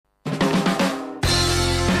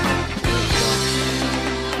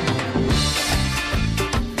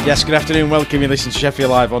Yes, good afternoon. Welcome. You listen to Sheffield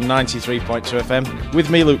Live on 93.2 FM with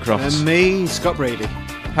me, Luke Crofts. And me, Scott Brady.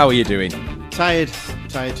 How are you doing? Tired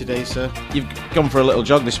today, sir. You've gone for a little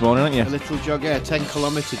jog this morning, haven't A you? little jog, yeah,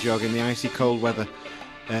 10-kilometre jog in the icy cold weather.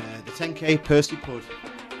 The 10k Percy Pud.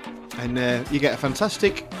 And you get a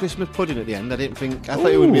fantastic Christmas pudding at the end. I thought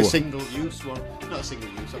it would be a single-use one. Not a single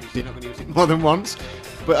use, obviously you're not going to use it more than once.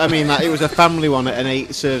 But I mean, like, it was a family one at an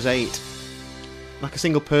 8, serves 8. Like a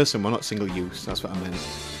single person one, not single use, that's what I meant.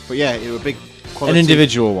 But yeah, it was a big quality. An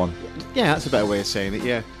individual one. Yeah, that's a better way of saying it,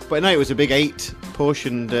 yeah. But no, it was a big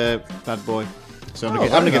 8-portioned bad boy. So I'm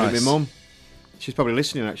going to give it to my mum. She's probably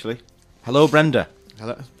listening, actually. Hello, Brenda.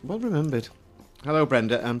 Hello. Well remembered. Hello,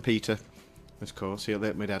 Brenda and Peter. Of course,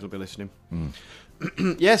 my dad will be listening.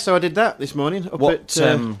 Yeah, so I did that this morning up at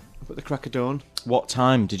the crack of dawn. What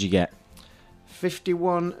time did you get?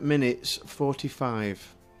 51 minutes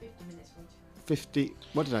 45. 50.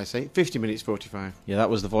 What did I say? 50 minutes 45. Yeah, that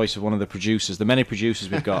was the voice of one of the producers, the many producers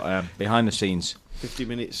we've got behind the scenes. 50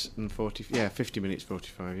 minutes and 40. Yeah, 50 minutes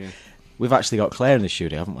 45. Yeah. We've actually got Claire in the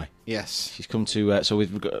studio, haven't we? Yes. She's come to. So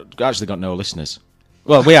we've actually got no listeners.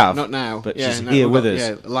 Well, we have. Not now. But yeah, she's no, here with us.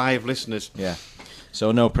 Yeah, live listeners. Yeah.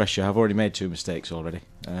 So no pressure. I've already made 2 mistakes already.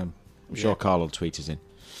 I'm sure Carl will tweet us in.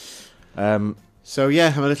 So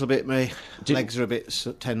yeah, I'm a little bit. My legs are a bit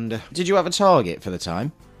tender. Did you have a target for the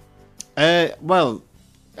time? Well,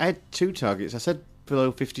 I had 2 targets. I said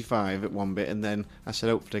below 55 at one bit, and then I said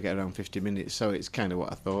hopefully I get around 50 minutes. So it's kind of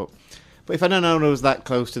what I thought. But if I'd known I was that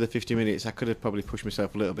close to the 50 minutes, I could have probably pushed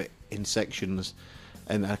myself a little bit in sections,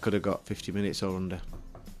 and I could have got 50 minutes or under.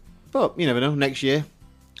 But you never know. Next year,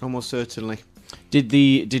 almost certainly. Did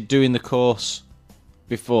doing the course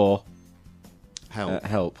before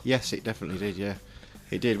help? Yes, it definitely did. Yeah,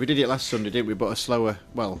 it did. We did it last Sunday, didn't we? But a slower.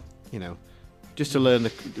 Well, just to learn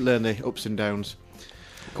the ups and downs.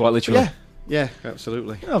 Quite literally. Yeah,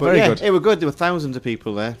 absolutely. Oh, very good. It was good. There were thousands of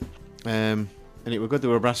people there, and it was good. There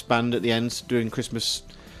were a brass band at the end doing Christmas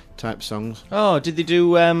type songs. Oh, did they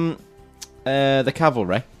do the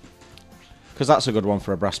Cavalry? Because that's a good one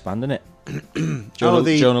for a brass band, isn't it? Jonah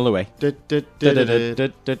Louis. That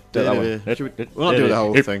one. We'll not do the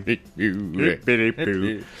whole thing.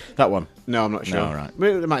 That one. No, I'm not sure. No, right.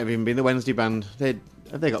 It might have even been the Wednesday band.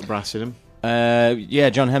 Have they got brass in them? Yeah,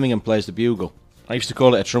 John Hemmingham plays the bugle. I used to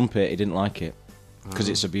call it a trumpet. He didn't like it because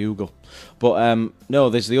it's a bugle. But no,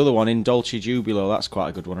 there's the other one in Dolce Jubilo. That's quite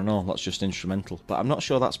a good one. I know that's just instrumental, but I'm not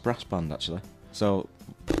sure that's brass band actually. So,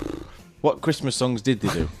 what Christmas songs did they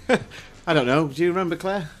do? I don't know. Do you remember,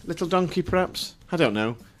 Claire? Little Donkey, perhaps? I don't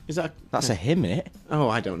know. Is that? That's a hymn, innit? Oh,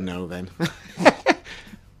 I don't know then.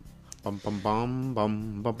 Bum, bum, bum,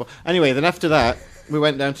 bum, bum, bum. Anyway, then after that, we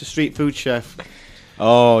went down to Street Food Chef.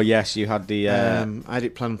 Oh yes, you had the. I had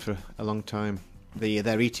it planned for a long time.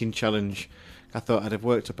 Their eating challenge. I thought I'd have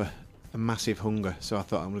worked up a massive hunger, so I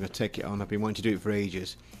thought I'm going to take it on. I've been wanting to do it for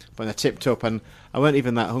ages, but I tipped up and I weren't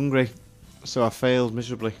even that hungry. So I failed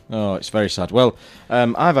miserably. Oh, it's very sad. Well,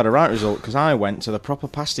 I've had a right result because I went to the Proper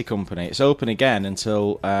Pasty Company. It's open again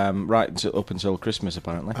until up until Christmas,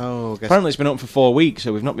 apparently. Oh, apparently it's been open for 4 weeks,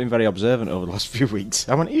 so we've not been very observant over the last few weeks.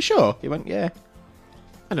 I went, "Are you sure?" He went, "Yeah."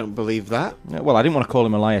 I don't believe that. Yeah, well, I didn't want to call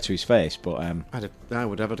him a liar to his face, but I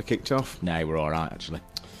would have kicked off. Nah, we're all right actually.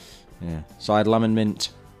 Yeah. So I had lamb and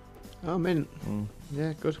mint. Oh, mint.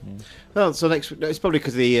 Yeah, good. Yeah. Well, so it's probably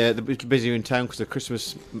because they're busier in town because of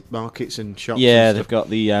Christmas markets and shops. Yeah, and they've got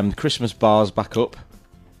the Christmas bars back up,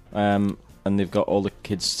 and they've got all the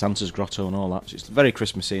kids' Santa's Grotto and all that. So it's very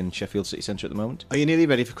Christmassy in Sheffield City Centre at the moment. Are you nearly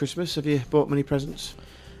ready for Christmas? Have you bought many presents?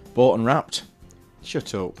 Bought and wrapped.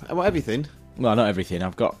 Shut up. What, everything? Well, not everything.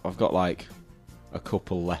 I've got like a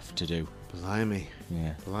couple left to do. Blimey.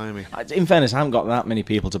 Yeah. Blimey. In fairness, I haven't got that many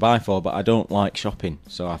people to buy for, but I don't like shopping,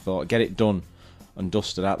 so I thought get it done and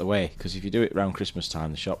dusted out the way, because if you do it around Christmas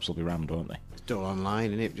time, the shops will be rammed, won't they? It's all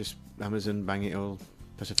online, isn't it? Just Amazon, bang it all,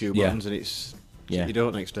 press a few buttons, and it's you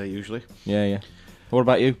don't next day usually. Yeah. What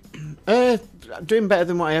about you? Doing better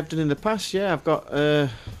than what I have done in the past. Yeah, I've got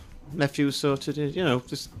nephews sorted.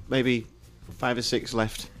 Just maybe 5 or 6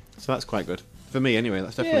 left, so that's quite good for me. Anyway,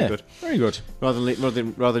 that's definitely good. Very good. Rather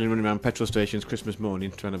than running around petrol stations Christmas morning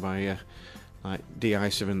trying to buy like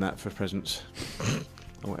de-icer and that for presents.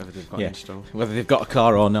 Or whatever they've got installed. Whether they've got a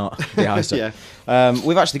car or not. The yeah.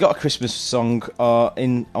 We've actually got a Christmas song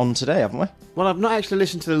on today, haven't we? Well, I've not actually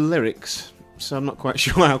listened to the lyrics, so I'm not quite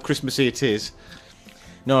sure how Christmassy it is.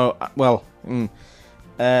 No,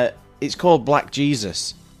 it's called Black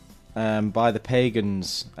Jesus by the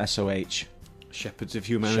Pagans, SOH. Shepherds of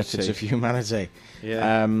Humanity.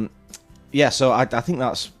 Yeah. So I think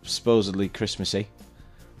that's supposedly Christmassy.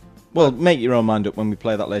 Well, make your own mind up when we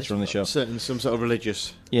play that later on the show. Certain, some sort of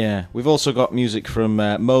religious. Yeah, we've also got music from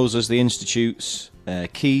Moses, The Institutes,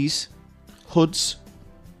 Keys, Hoods,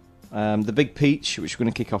 The Big Peach, which we're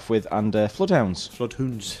going to kick off with, and Floodhounds.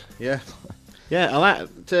 Floodhounds. Yeah. Yeah, I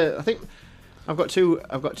like to, I think I've got two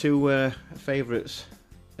favourites.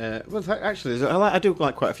 Well, actually, I do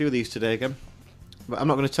like quite a few of these today again. But I'm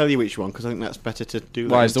not going to tell you which one because I think that's better to do.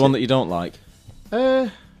 Why is the one that you don't like? No,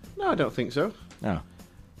 I don't think so. No.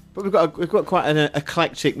 But we've got quite an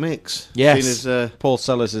eclectic mix. Yes. Seeing as, Paul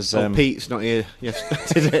Sellers is. Pete's not here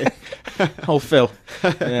today. Oh, Phil.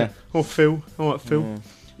 Yeah. Oh, Phil. I want Phil. Yeah.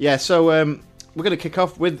 Yeah. So we're going to kick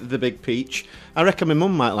off with The Big Peach. I reckon my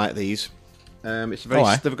mum might like these. It's very.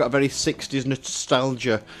 aye. They've got a very 60s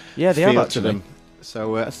nostalgia. Yeah, they feel have to actually. them.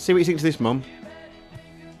 So let's see what you think to this, Mum.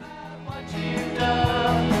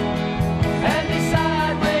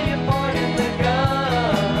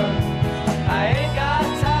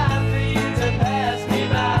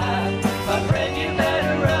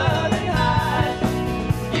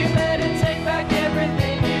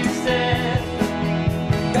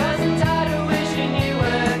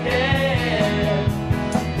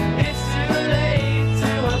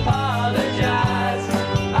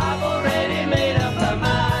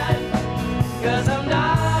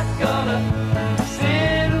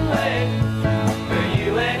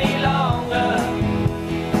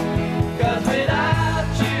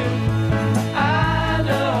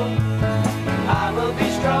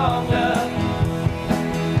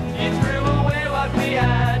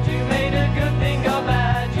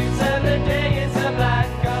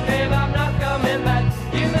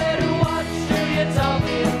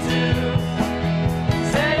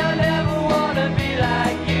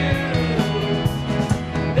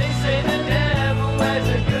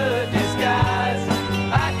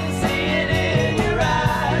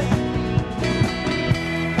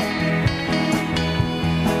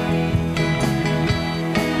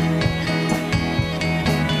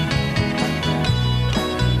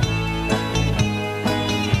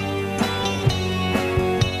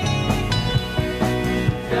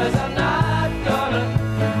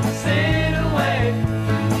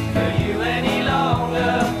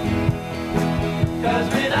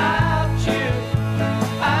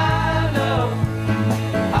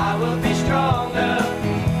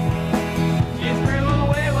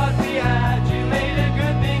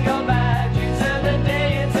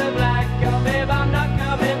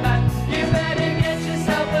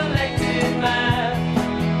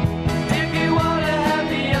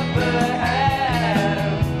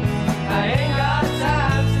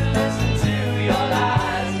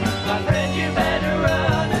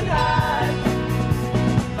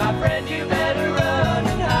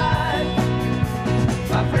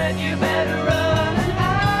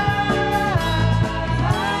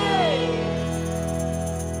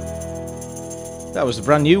 That was a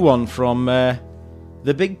brand new one from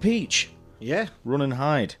The Big Peach. Yeah. Run and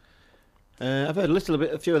Hide. I've heard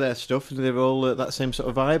a few of their stuff, and they're all that same sort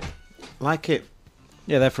of vibe. Like it.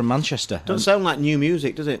 Yeah, they're from Manchester. Doesn't sound like new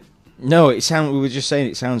music, does it? No, we were just saying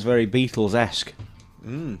it sounds very Beatles-esque.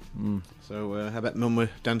 So I bet Mum were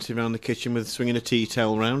dancing around the kitchen with swinging a tea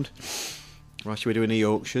towel round while she were doing the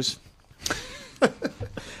Yorkshires. Are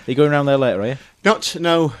you going around there later, are you?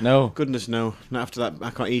 No. No. Goodness, no. Not after that. I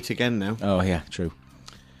can't eat again now. Oh, yeah, true.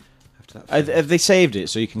 After that. Have they saved it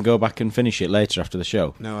so you can go back and finish it later after the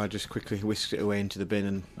show? No, I just quickly whisked it away into the bin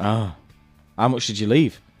and... Oh. How much did you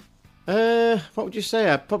leave? What would you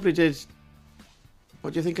say? I probably did...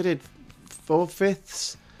 What do you think I did?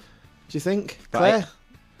 4/5? Do you think? Claire?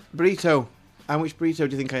 Burrito. How much burrito do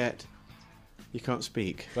you think I ate? You can't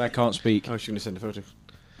speak. I can't speak. Oh, she's going to send a photo.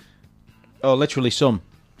 Oh, literally some.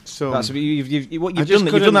 So That's what you've done. just You've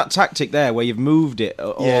couldn't- done that tactic there where you've moved it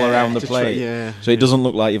all around the to plate, try- so it doesn't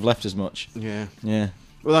look like you've left as much. Yeah. Yeah.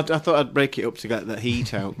 Well, I thought I'd break it up to get that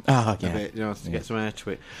heat out Ah, a yeah. bit, to get some air to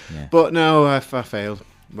it. Yeah. But no, I failed.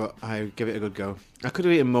 But I give it a good go. I could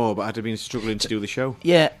have eaten more, but I'd have been struggling to do the show.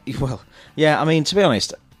 Yeah. Well. Yeah. I mean, to be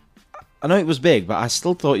honest, I know it was big, but I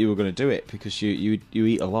still thought you were going to do it because you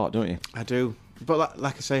eat a lot, don't you? I do. But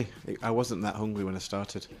like I say, I wasn't that hungry when I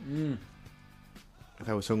started. If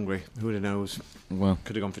I was hungry, who knows? Well,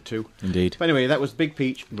 Could have gone for 2. indeed. But anyway, that was Big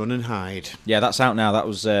Peach, Run and Hide. Yeah, that's out now. That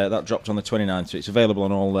was that dropped on the 29th, so it's available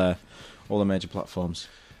on all the major platforms.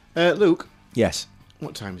 Luke, Yes.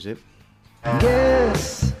 what time is it?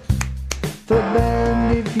 Guess the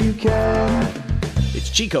band if you can. It's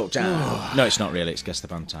Chico time. No, it's not really. It's Guess the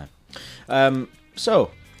Band time. So,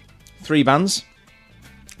 3 bands.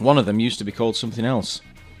 One of them used to be called something else.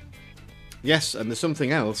 Yes, and the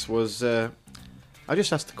something else was... I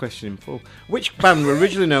just asked the question in full. Which band were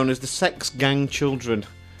originally known as the Sex Gang Children?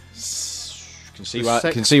 Can see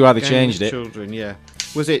why they changed it. Children, yeah.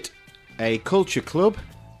 Was it A, Culture Club?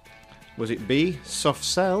 Was it B, Soft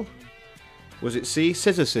Cell? Was it C,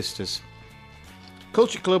 Scissor Sisters?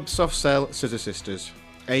 Culture Club, Soft Cell, Scissor Sisters.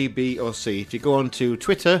 A, B or C. If you go on to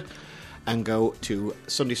Twitter and go to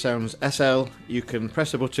Sunday Sounds SL, you can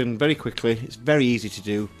press a button very quickly. It's very easy to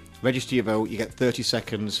do. Register your vote. You get 30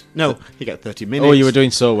 seconds. No, you get 30 minutes. Oh, you were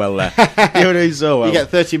doing so well there. You were doing so well. You get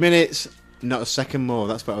 30 minutes, not a second more.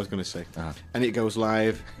 That's what I was going to say. Ah. And it goes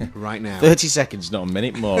live right now. 30 seconds, not a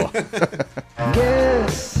minute more.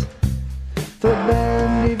 Guess the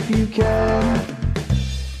band if you can.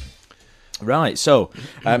 Right, so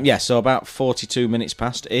so about 42 minutes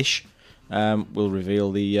past ish, we'll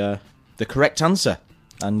reveal the correct answer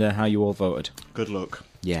and how you all voted. Good luck.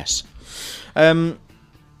 Yes.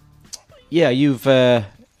 Yeah, you were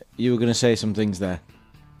going to say some things there.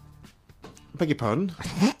 Beg your pardon?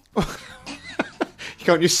 You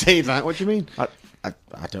can't just say that. What do you mean? I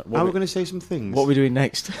don't. How are we going to say some things? What are we doing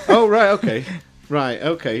next? Oh, right, okay. Right,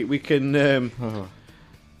 okay. We can... Well,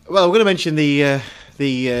 we're going to mention the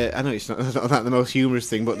I know it's not that the most humorous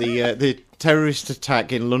thing, but the terrorist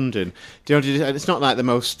attack in London. It's not like the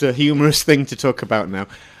most humorous thing to talk about now.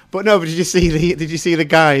 But no, but did you see the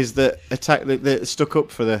guys that attacked that stuck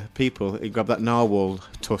up for the people? He grabbed that narwhal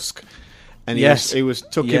tusk, and he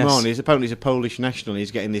took him on. Apparently he's a Polish national.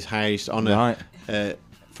 He's getting this highest honour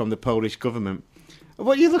from the Polish government.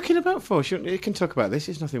 What are you looking about for? You can talk about this.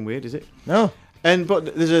 It's nothing weird, is it? No.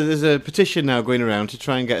 But there's a petition now going around to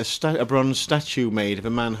try and get a bronze statue made of a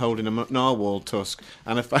man holding a narwhal tusk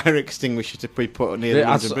and a fire extinguisher to be put near the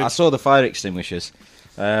London Bridge. I saw the fire extinguishers.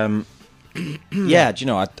 Yeah, do you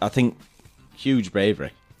know? I think huge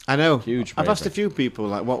bravery. I know. Huge I've bravery. asked a few people,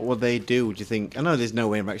 like, what would they do? Do you think? I know there's no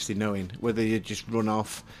way of actually knowing whether you just run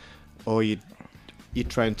off or you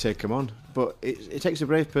try and take them on. But it takes a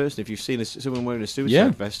brave person if you've seen someone wearing a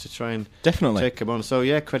suicide vest to try and definitely take them on. So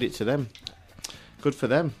yeah, credit to them. Good for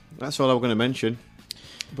them. That's all I was going to mention.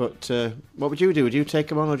 But what would you do? Would you take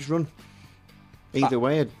them on or just run? Either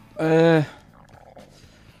way.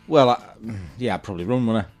 Well, I'd probably run,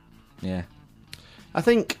 wouldn't I? Yeah. I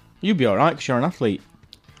think you'd be all right because you're an athlete.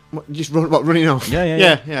 Just running off?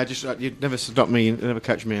 Yeah. Just you'd never stop me, you'd never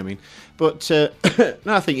catch me. I mean, but no,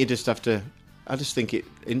 I think you just have to. I just think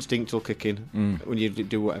instinct will kick in when you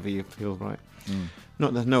do whatever you feel right.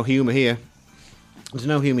 There's no humour here. There's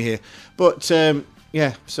no humour here. But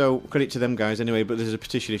yeah, so credit to them guys anyway. But there's a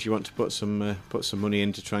petition if you want to put some money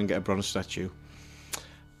in to try and get a bronze statue.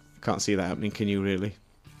 Can't see that happening, can you? Really?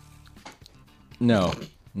 No,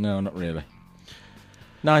 not really.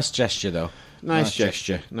 Nice gesture though. Nice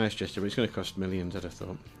gesture. Nice gesture, but it's going to cost millions, I'd have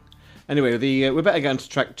thought. Anyway, we better get on to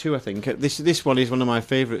track 2, I think. This one is one of my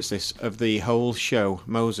favourites, of the whole show,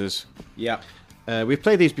 Moses. Yeah. We've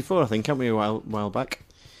played these before, I think, haven't we, a while back?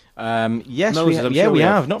 Yes, Moses, we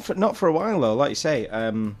have. Not for a while, though, like you say.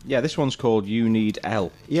 This one's called You Need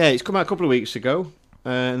L. Yeah, it's come out a couple of weeks ago,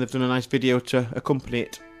 and they've done a nice video to accompany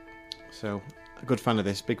it. So, a good fan of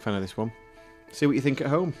this, big fan of this one. See what you think at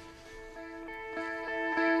home.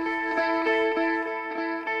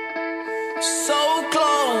 So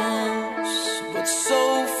close, but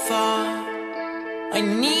so far. I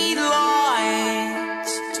need light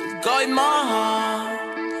to guide my heart.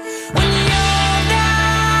 When you're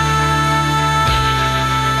down,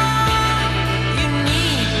 you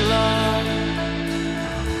need love.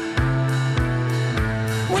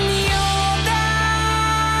 When you're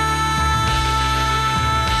down,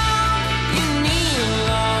 you need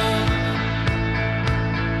love.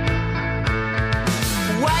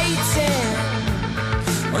 Waiting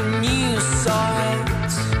on new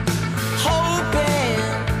sights, hoping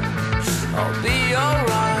I'll be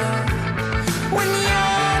alright. When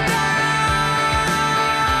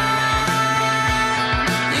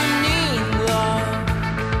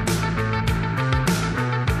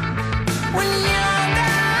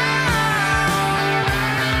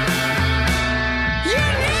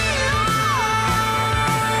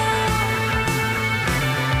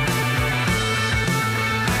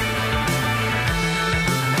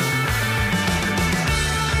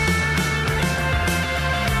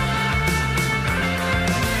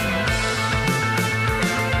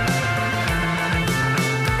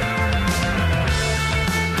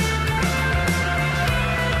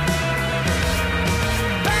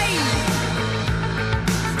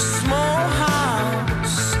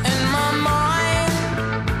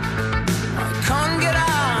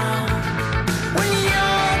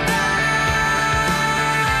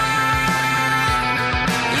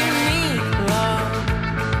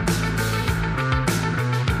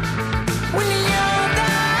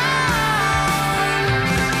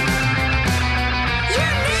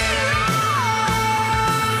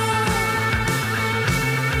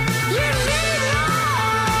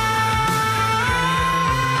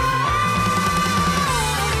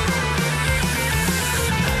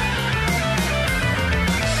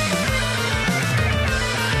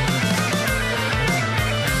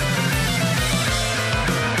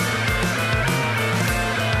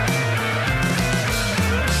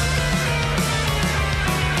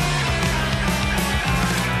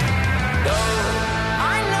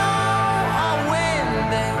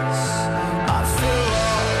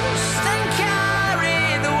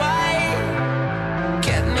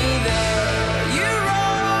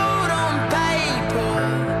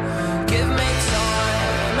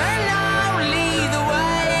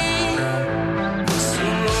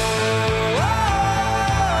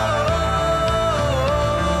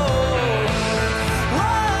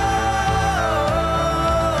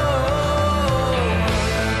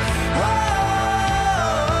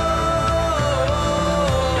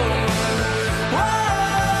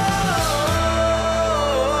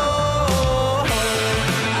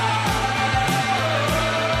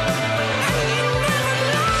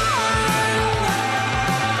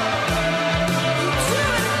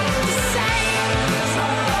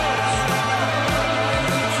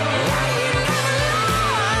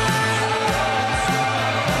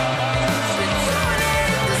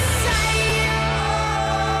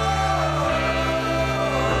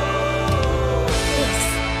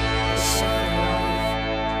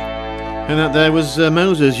And that there was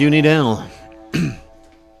Moses, You Need L.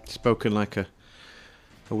 Spoken like a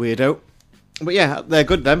weirdo. But yeah, they're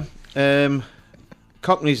good, them.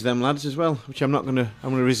 Cockneys, them lads, as well, which I'm going to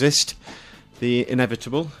resist the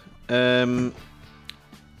inevitable. All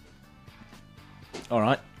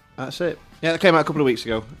right. That's it. Yeah, that came out a couple of weeks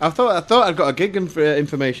ago. I thought I'd got a gig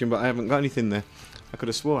information, but I haven't got anything there. I could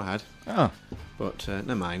have swore I had, Oh, but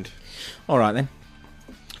never mind. all right then.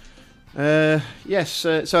 Yes,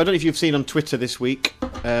 so I don't know if you've seen on Twitter this week,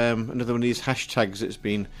 another one of these hashtags that's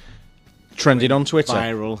been Trending on Twitter.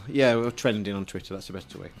 viral. Yeah, we're trending on Twitter, that's the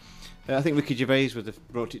best way. I think Ricky Gervais would have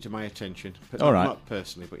brought it to my attention. But All right. Not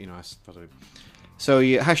personally, but I followed him. So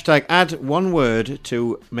you hashtag add one word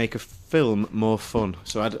to make a film more fun.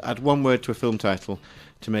 So add one word to a film title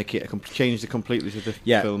to make it change the completely to the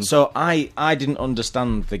Yeah. film. So I didn't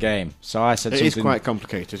understand the game, so I said It something. is quite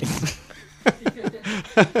complicated.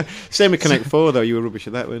 Same with Connect 4 though, you were rubbish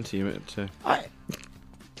at that, weren't you?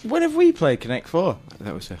 When have we played Connect 4?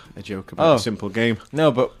 That was a joke about Oh. a simple game.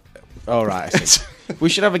 No, but all right. I see. We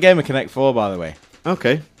should have a game of Connect 4, by the way.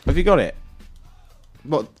 Okay. Have you got it?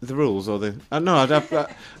 What, the rules or the? No,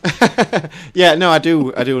 yeah, no, I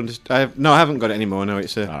do understand. I haven't got it anymore. No,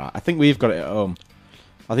 it's All right. I think we've got it at home.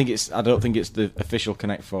 I don't think it's the official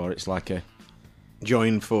Connect 4. It's like a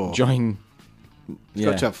Join 4. join. It's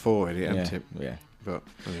got to have 4 in it, hasn't it? Yeah. But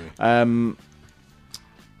anyway.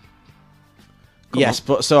 Yes,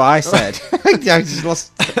 but so I said. I just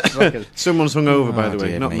lost. Someone's hungover, by Oh, the way,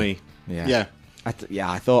 dear not me. me. Yeah. I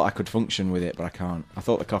thought I could function with it, but I can't. I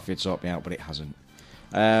thought the coffee had sorted me out, but it hasn't.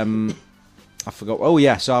 I forgot. Oh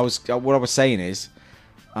yeah. So what I was saying is,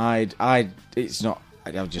 it's not.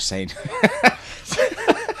 I was just saying.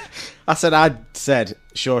 I'd said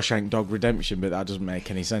Shawshank Dog Redemption, but that doesn't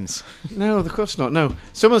make any sense. No, of course not. No,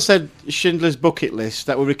 someone said Schindler's Bucket List.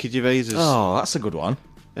 That were Ricky Gervais's. Oh, that's a good one.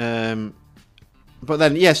 But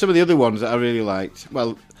then, yeah, some of the other ones that I really liked.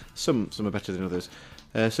 Well, some are better than others,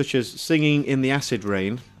 such as Singing in the Acid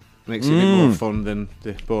Rain. Makes it a bit more fun than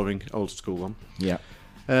the boring old school one. Yeah.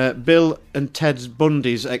 Bill and Ted's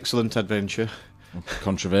Bundy's Excellent Adventure.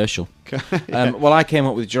 Controversial. Yeah. Well, I came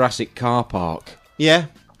up with Jurassic Car Park. Yeah,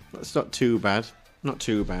 that's not too bad. Not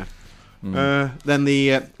too bad. Then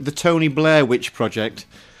the Tony Blair Witch Project.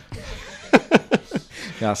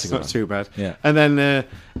 Yeah, that's a It's good not one. too bad. Yeah. And then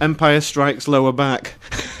Empire Strikes Lower Back.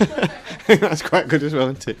 That's quite good as well,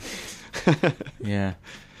 isn't it? Yeah.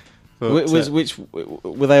 But, Which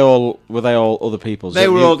were they all other people's? they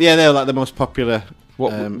were all they were like the most popular.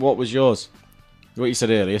 What was yours? What you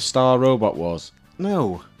said earlier, Star Robot Wars.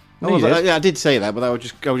 No, No, you did. yeah, I did say that, but I was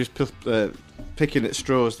just picking at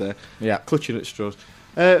straws there, Yeah. clutching at straws.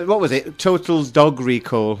 What was it? Total Dog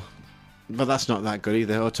Recall, but that's not that good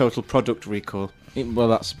either. Or Total Product Recall, Well,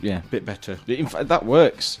 that's yeah. bit better. In fact, that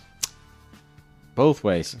works both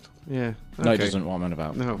ways. Yeah, No, it okay. doesn't. What I'm on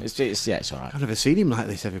about. No. It's all right. I've never seen him like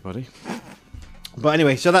this, everybody. But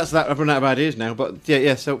anyway, so that's that. I've run out of ideas now. But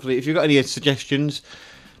yes, hopefully, if you've got any suggestions,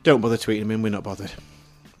 don't bother tweeting them in. We're not bothered.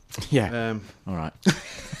 Yeah. All right.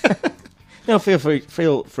 No, feel free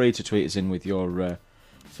to tweet us in with your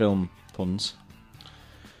film puns.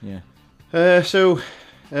 Yeah. So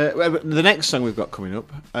the next song we've got coming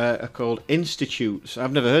up are called Institutes.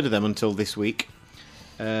 I've never heard of them until this week.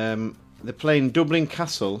 They're playing Dublin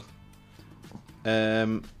Castle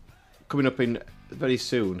coming up in very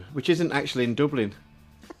soon, which isn't actually in Dublin.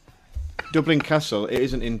 Dublin Castle, it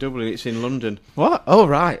isn't in Dublin, it's in London. What? Oh,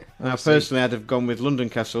 right. Now, personally, I'd have gone with London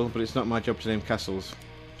Castle, but it's not my job to name castles.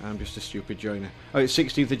 I'm just a stupid joiner. Oh, it's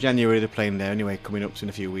 16th of January they're playing there anyway, coming up in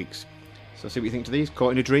a few weeks. So see what you think to these.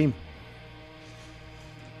 Caught in a Dream.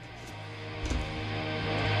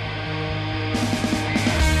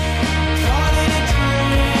 Caught in a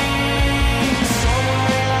dream,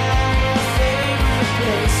 somewhere like my favorite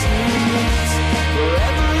place we meet, where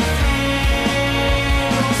everything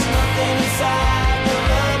was nothing inside the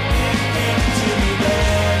love you give to me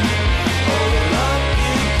then, oh the love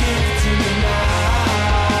you give to me now.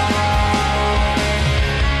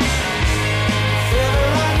 If ever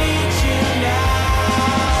I need you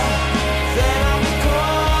now,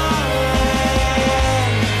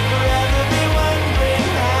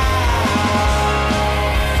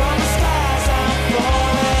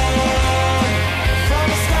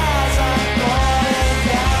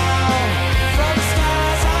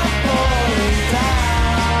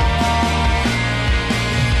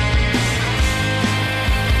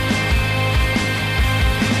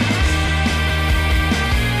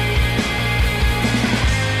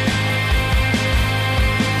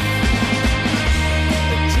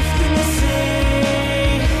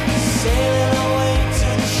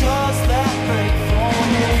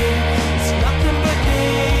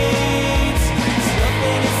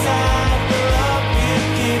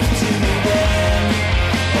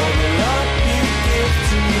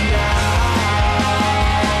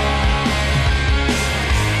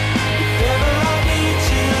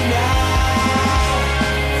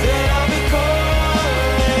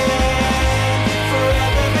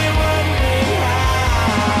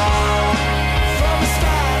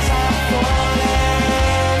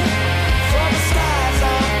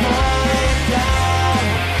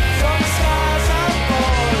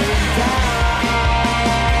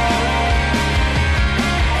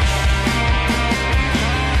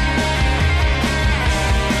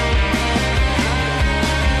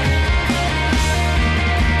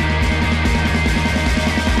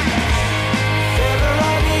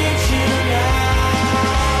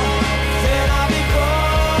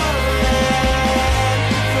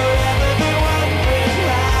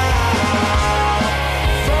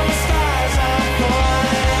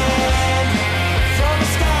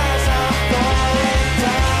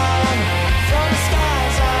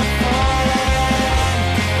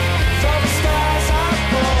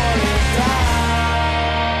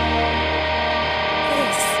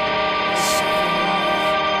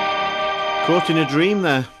 Caught in a Dream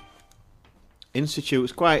there. Institute.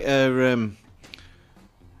 It's quite a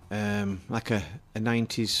like a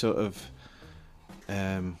 90s sort of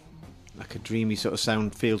like a dreamy sort of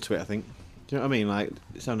sound feel to it, I think. Do you know what I mean? Like,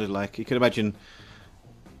 it sounded like you could imagine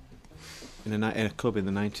in a club in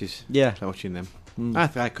the 90s. Yeah. Watching them. I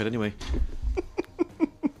think I could anyway.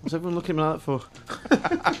 What's everyone looking at me like that for?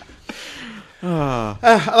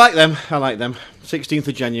 I like them. 16th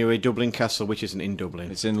of January, Dublin Castle, which isn't in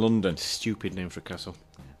Dublin. It's in London. Stupid name for a castle.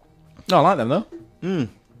 No, I like them though.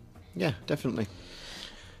 Yeah, definitely.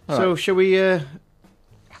 All So right. shall we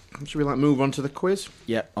like move on to the quiz?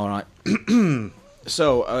 Yeah. All right.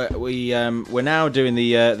 So we're now doing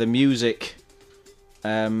the music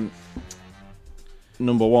number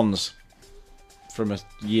ones from a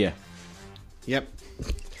year. Yep.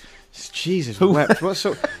 Jesus, wept. What's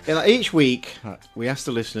so? Yeah, like each week we ask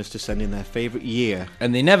the listeners to send in their favourite year,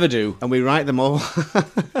 And they never do. and we write them all.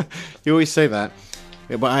 You always say that,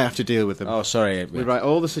 yeah, but I have to deal with them. Oh, sorry. We write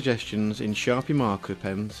all the suggestions in Sharpie marker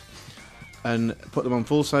pens and put them on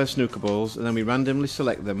full-size snooker balls, and then we randomly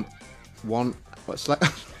select them. Oh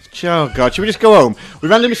God, should we just go home? We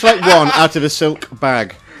randomly select one out of a silk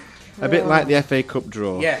bag, a bit like the FA Cup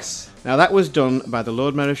draw. Yes. Now that was done by the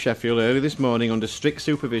Lord Mayor of Sheffield early this morning under strict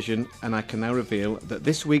supervision, and I can now reveal that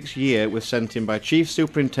this week's year was sent in by Chief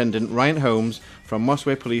Superintendent Ryan Holmes from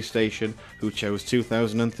Mossway Police Station, who chose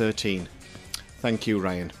 2013. Thank you,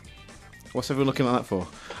 Ryan. What's everyone looking at that for?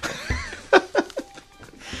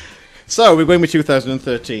 So we're going with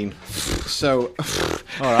 2013. So,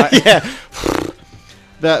 All right. yeah.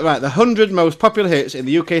 The 100 most popular hits in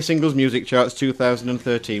the UK singles music charts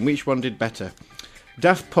 2013. Which one did better?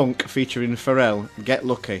 Daft Punk featuring Pharrell, Get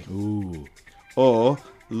Lucky. Ooh. Or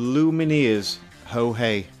Lumineers, Ho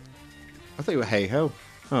Hey. I thought you were Hey Ho.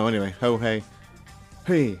 Oh, anyway, Ho Hey.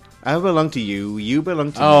 Hey, I belong to you, you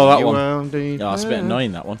belong to me. Oh, that you one. are the- Oh, it's a bit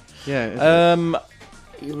annoying, that one. Yeah.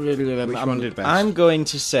 Which one did best? I'm going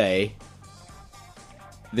to say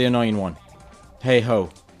the annoying one. Hey ho.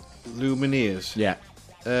 Lumineers. Yeah.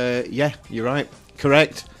 Yeah, you're right.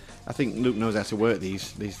 Correct. I think Luke knows how to work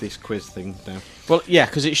this quiz thing now. Well, yeah,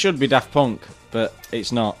 because it should be Daft Punk, but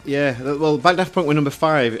it's not. Yeah, well, Daft Punk were number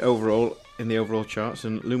 5 overall in the overall charts,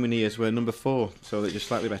 and Lumineers were number 4, so they're just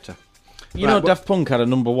slightly better. You Right, know, what- Daft Punk had a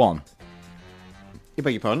number one. You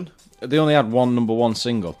beg your pardon? They only had one number one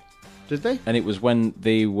single, Did they? and it was when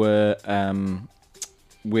they were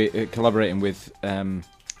collaborating with The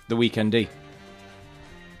Weeknd D.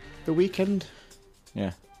 The Weeknd?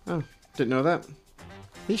 Yeah. Oh, didn't know that.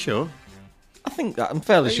 Are you sure? I think that, I'm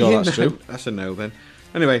fairly sure that's true. That's a no then.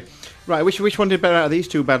 Anyway, right, which one did better out of these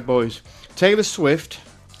two bad boys? Taylor Swift,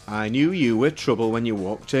 I Knew You Were Trouble When You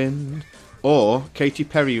Walked In, or Katy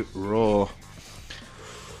Perry, Raw?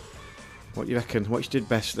 What do you reckon? Which did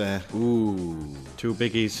best there? Ooh. Two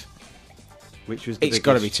biggies. Which was the It's biggest?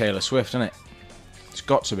 got to be Taylor Swift, isn't it? It's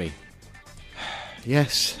got to be.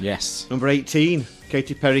 Yes. Yes. Number 18.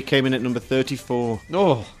 Katy Perry came in at number 34.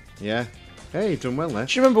 Oh. Yeah. Hey, you've done well there.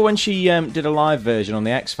 Do you remember when she did a live version on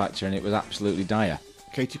the X Factor and it was absolutely dire?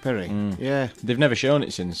 Katy Perry. Yeah. They've never shown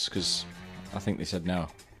it since because I think they said no,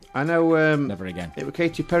 I know. never again. It was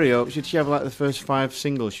Katy Perry. Did she have like the first 5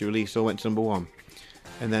 singles she released all went to number 1?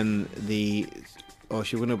 And then she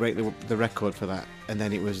was going to break the record for that. And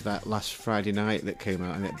then it was that last Friday night that came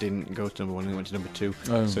out and it didn't go to number 1 and it went to number 2.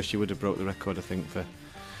 Oh. So she would have broke the record, I think, for...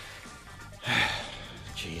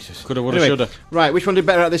 Jesus. Coulda, woulda, Anyway, shoulda. Right, which one did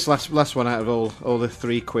better at this last one out of all the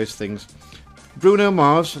 3 quiz things? Bruno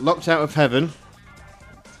Mars, Locked Out of Heaven,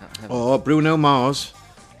 or Bruno Mars,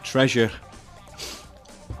 Treasure?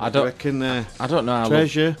 I I don't. reckon I don't know how.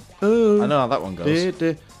 Treasure. I Oh, know how that one goes.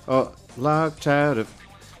 or Locked Out of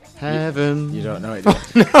Heaven. You don't know it. Do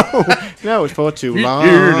you? No, it's for too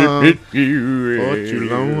long. For too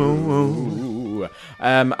long. Ooh.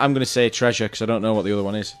 I'm going to say Treasure because I don't know what the other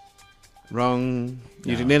one is. Wrong.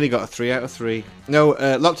 You No. nearly got a 3 out of 3. No,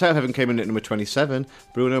 Locked Out of Heaven came in at number 27.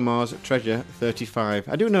 Bruno Mars, Treasure, 35.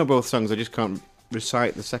 I do know both songs, I just can't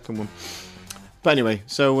recite the second one. But anyway,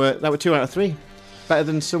 so that were 2 out of 3. Better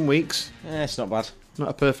than some weeks. It's not bad. Not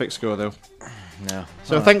a perfect score, though. No.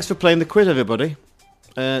 So Alright. thanks for playing the quiz, everybody.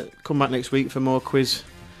 Come back next week for more quiz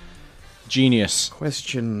Genius.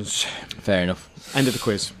 questions. Fair enough. End of the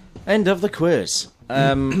quiz. End of the quiz.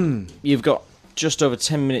 You've got just over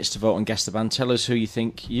 10 minutes to vote and guess the band. Tell us who you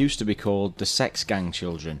think used to be called the Sex Gang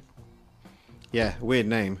Children. Yeah, weird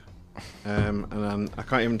name. And I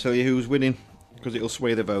can't even tell you who's winning because it'll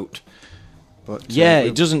sway the vote. But Yeah,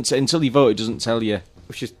 it doesn't. Until you vote, it doesn't tell you.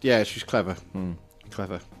 Which is she's clever.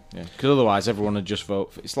 Clever. Yeah, because otherwise everyone would just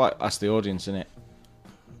vote. It's like Ask the Audience, isn't it?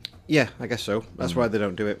 Yeah, I guess so. That's why they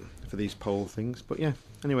don't do it for these poll things. But yeah,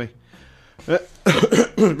 anyway.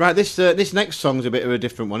 Right, this next song's a bit of a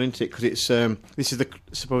different one, isn't it? Because it's this is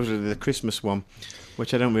supposedly the Christmas one,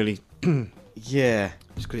 which I don't really. Yeah.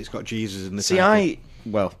 It's because it's got Jesus in the See,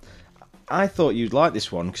 title. I thought you'd like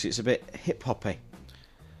this one because it's a bit hip hoppy.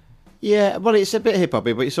 Yeah, well, it's a bit hip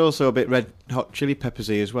hoppy, but it's also a bit Red Hot Chili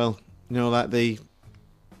Peppersy as well. You know, like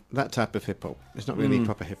that type of hip hop. It's not really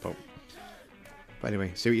proper hip hop. But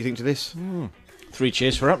anyway, see what you think to this. 3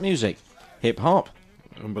 cheers for rap music. Hip hop.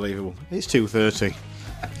 Unbelievable. It's 2:30.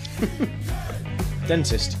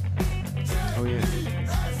 Dentist. Oh yeah.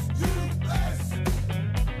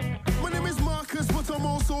 My name is Marcus, but I'm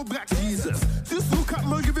also Black Jesus. Just look at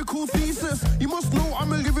my lyrical thesis. You must know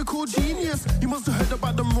I'm a lyrical genius. You must have heard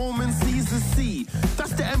about the Roman Caesars. See,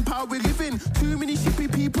 that's the empire we live in. Too many shippy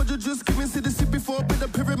people are just giving citizenship before build the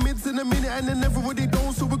pyramids in a minute, and then never really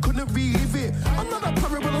don't, so we couldn't relive it. I'm not a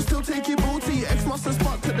pirate, but I'm still taking booty. Ex-master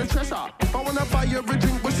spot to the treasure. I wanna buy her a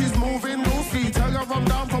drink, but she's moving loosely. Tell her I'm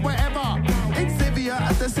down for whatever. Xavier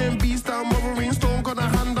at the same beast, I'm Wolverine Stone, got a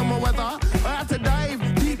hand on my weather. I had to dive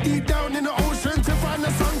deep down in the ocean to find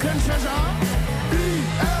the sunken treasure.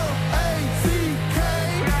 B-L-A-C-K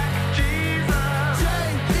Jesus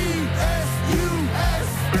J-E-S-U-S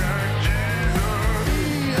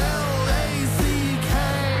B-L-A-C-K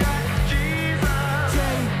Jesus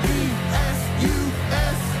J-E-S-U-S.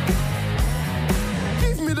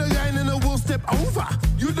 Give me the line and I will step over.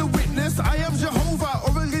 You the witness, I am Jehovah.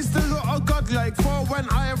 Or at least a lot of godlike. For when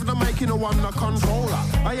I have the mic, you know I'm the controller.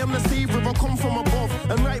 I am the savior, I come from above.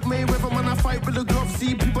 And like Mayweather, man, I fight with the gloves.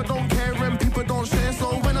 See, people don't care and people don't share.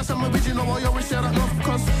 So when I say I'm original, I always share that love.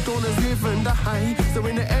 Cause donors live and die. So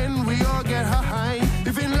in the end, we all get high.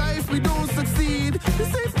 If in life we don't succeed, they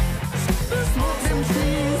say, let's smoke them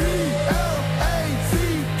trees. B-L-A-C-K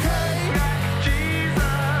Jesus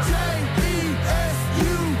J-E-S-U-S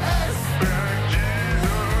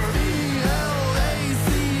B-L-A-C-K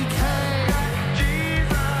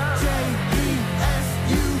Jesus J-E-S-U-S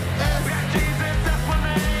Jesus, that's my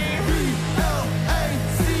name. B-L-A-C-K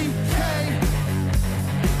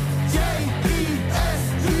J-E-S-U-S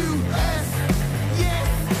Yes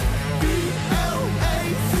B-L-A-C-K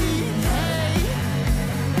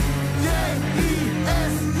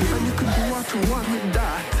J-E-S And you can do what you want with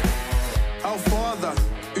that. Our Father,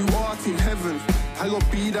 who art in heaven, hallowed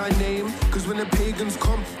be thy name. Cause when the pagans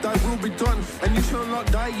come, thy will be done, and you shall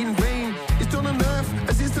not die in vain. It's done on earth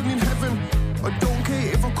as it's done in heaven. I don't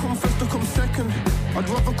care if I come first or come second. I'd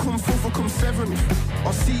rather come fourth or come seventh.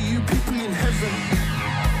 I'll see you people in heaven.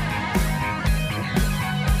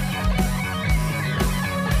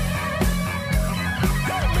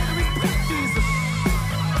 Jesus.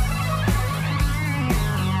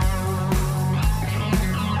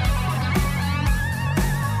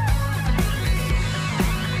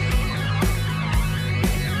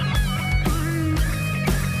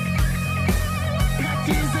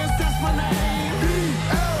 Jesus, that's my name.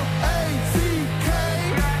 B-L-A-C-K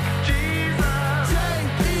Jesus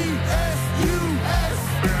J-E-S-U-S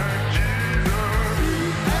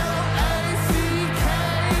B-L-A-C-K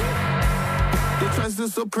They tries to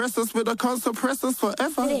suppress us, but I can't suppress us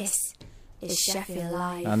forever. This is Sheffield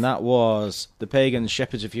Live. And that was The Pagans,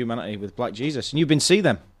 Shepherds of Humanity with Black Jesus. And you've been to see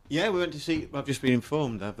them. Yeah, we went to see. I've just been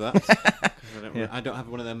informed of that. 'Cause I don't have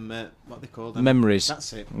one of them. What they call them? Memories.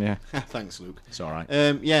 That's it. Yeah. Thanks, Luke. It's all right.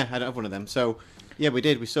 Yeah, I don't have one of them. So, yeah, we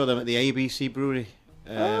did. We saw them at the ABC Brewery.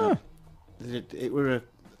 It were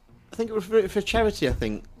I think it was for charity. I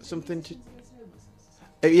think something to.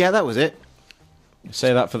 Yeah, that was it.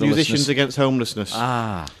 Say that for the Musicians listeners. Against Homelessness.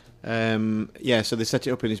 Ah. Yeah, so they set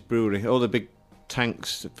it up in his brewery. All the big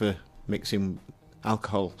tanks for mixing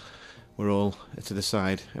alcohol were all to the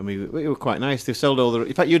side, and we were quite nice. They sold all the.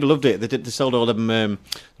 In fact, you'd have loved it. They sold all them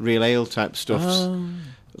real ale type stuffs.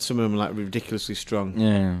 Some of them were like ridiculously strong.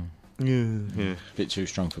 Yeah. Yeah. Bit too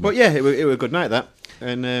strong for me. But yeah, it were a good night that.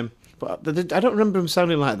 And but I don't remember them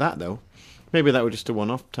sounding like that though. Maybe that was just a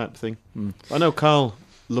one-off type thing. I know Carl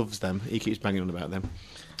loves them. He keeps banging on about them.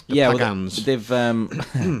 The yeah, Pagans. they've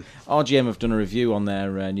RGM have done a review on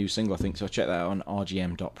their new single, I think. So check that out on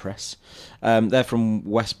rgm.press. They're from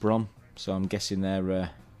West Brom, so I'm guessing they're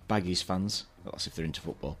Baggies fans. Well, that's if they're into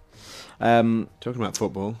football. Talking about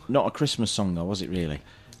football. Not a Christmas song though, was it really?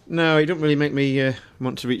 No, it don't really make me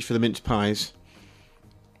want to reach for the mince pies.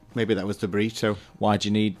 Maybe that was the burrito. Why do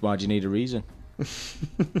you need a reason?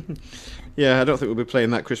 Yeah, I don't think we'll be playing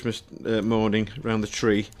that Christmas morning around the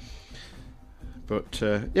tree. But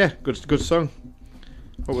yeah, good song.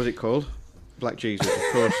 What was it called? Black Jesus,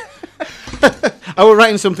 of course. I was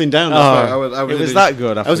writing something down. That's why I was it was that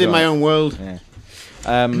good. I was in my own world. Yeah.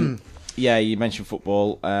 Yeah, you mentioned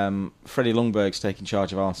football. Freddie Ljungberg's taking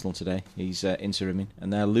charge of Arsenal today. He's interiming,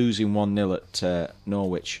 and they're losing 1-0 at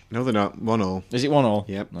Norwich. No, they're not. 1-1. Is it 1-1?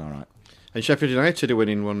 Yep. All right. And Sheffield United are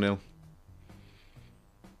winning 1-0.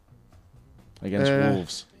 Against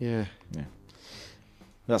Wolves. Yeah.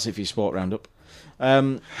 That's it for your sport roundup.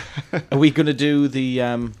 Are we going to do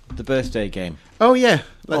the birthday game? Oh yeah.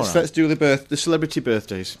 All right. Let's do the celebrity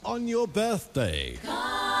birthdays. On your birthday.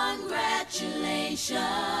 Congratulations.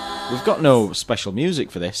 We've got no special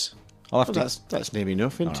music for this. I'll have Well, to. that's near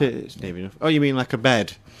enough, isn't it? It's near enough. Oh, you mean like a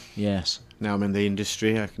bed? Yes. Now I'm in the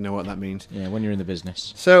industry. I know what that means. Yeah, when you're in the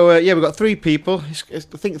business. So yeah, we've got 3 people. I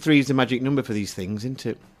think 3 is the magic number for these things, isn't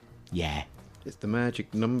it? Yeah. It's the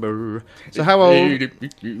magic number. So how old?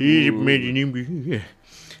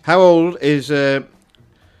 How old is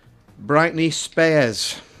Britney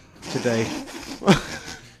Spears today?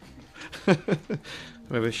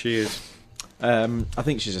 Whoever she is. I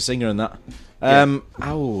think she's a singer in that.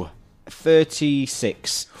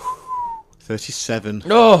 36. 37.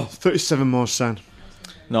 Oh, 37 more, son.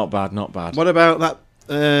 not bad, not bad. What about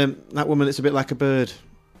that woman that's a bit like a bird?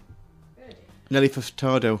 Nelly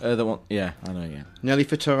Furtado. The one? Yeah, I know. Yeah. Nelly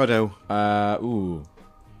Furtado. I don't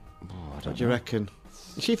What do you know. reckon?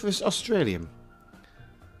 Is she Australian?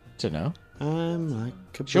 Don't know. I'm like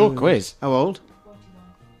a Short bird. quiz. How old?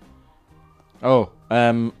 Oh,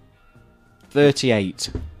 38.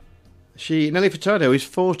 Nelly Furtado is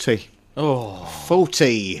 40. Oh,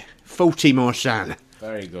 40 more, son.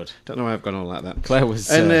 very good. Don't know why I've gone all like that. Claire was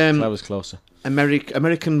closer.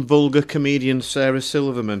 American vulgar comedian Sarah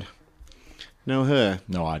Silverman. Know her?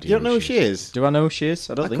 No idea. You don't know who she is? Do I know who she is?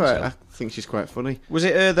 I don't think so. I think she's quite funny. Was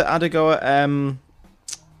it her that had a go at? You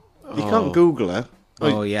can't Google her.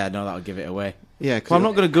 Oh yeah, no, that'll give it away. Yeah, 'cause Well, I'm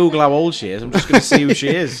not going to Google how old she is. I'm just going to see who she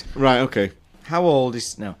is. Right, okay. How old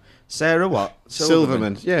is Sarah? What?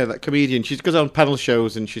 Silverman. Yeah, that comedian. She goes on panel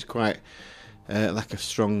shows and she's quite like a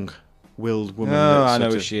strong-willed woman. Oh, that I know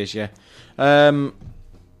sort who of- she is. Yeah.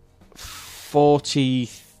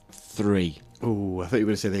 43. Ooh, I thought you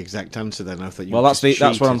were going to say the exact answer then. I thought you Well, were that's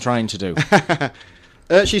just what I'm cheated. trying to do.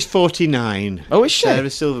 She's 49. Oh, is she? Sarah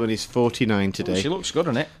Silverman is 49 today. She looks good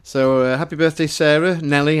on it. So, happy birthday, Sarah,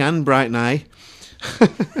 Nelly, and Bright Eye.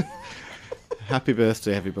 Happy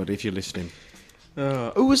birthday, everybody, if you're listening.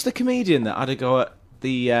 Who was the comedian that had a go at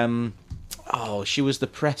the? She was the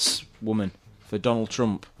press woman for Donald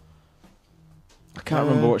Trump. I can't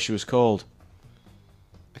remember what she was called.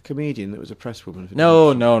 A comedian that was a press woman.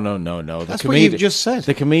 No. That's what you've just said.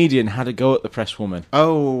 The comedian had a go at the press woman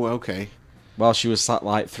Oh, okay. while she was sat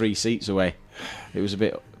like 3 seats away. It was a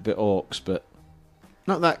bit orcs, but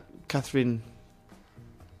Not that Catherine...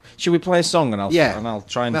 should we play a song and I'll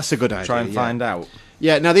try and That's a good idea, try and yeah. find out.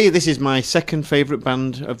 Yeah, now this is my second favourite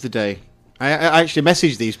band of the day. I actually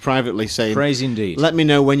messaged these privately saying, Praise indeed. let me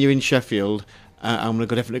know when you're in Sheffield. I'm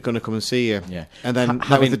definitely going to come and see you. Yeah. And then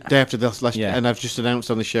that was the day after this last Yeah. and I've just announced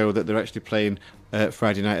on the show that they're actually playing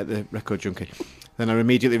Friday night at the Record Junkie. Then I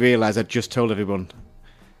immediately realised I'd just told everyone.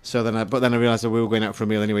 So then I realised that we were going out for a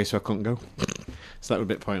meal anyway, so I couldn't go. So that was a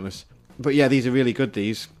bit pointless. But yeah, these are really good,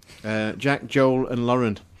 these. Jack, Joel and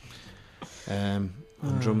Lauren. On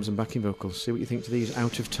drums and backing vocals. See what you think to these.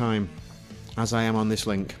 Out of Time. As I am on this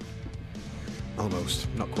link. Almost.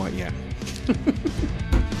 Not quite yet.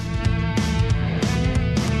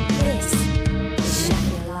 This is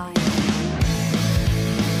Sheffield Live.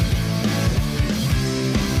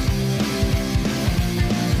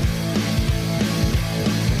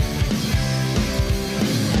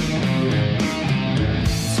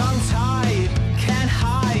 Tongue-tied, can't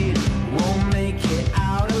hide, won't make it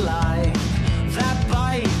out alive. That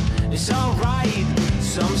bite is alright,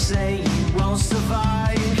 some say you won't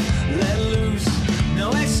survive. Let loose,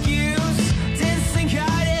 no excuse, didn't think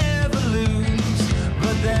I'd ever lose.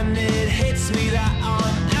 But then it hits me that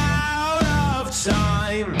I'm out of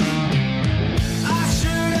time. I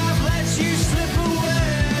should have let you slip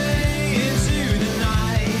away into the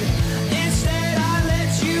night. Instead I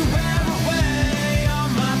let you wear away on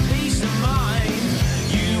my peace of mind.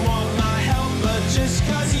 You want my help, but just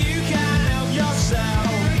 'cause you can't help yourself.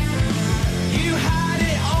 You had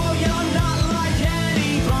it all, you're not like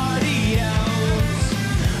anybody else.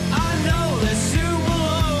 I know that soon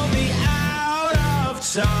we'll all be out of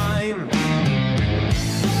time.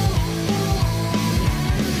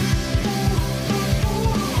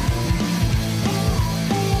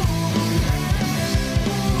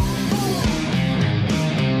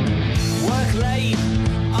 Work late,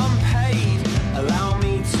 unpaid, allow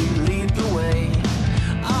me to lead the way.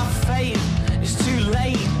 Our fate is too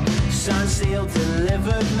late, signed, sealed,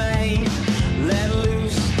 delivered, made. Let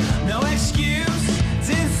loose, no excuse,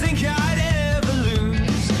 didn't think I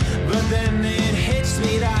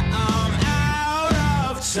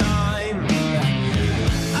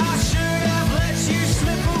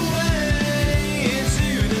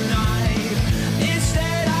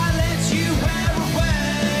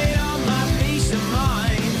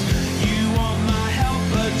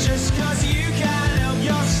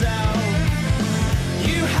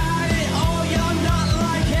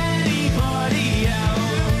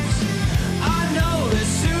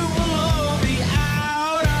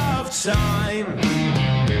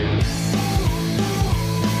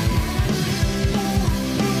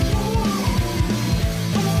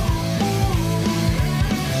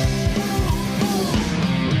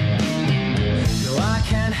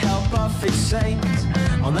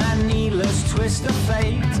twist of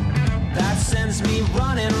fate that sends me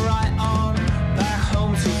running right on back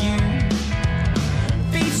home to you.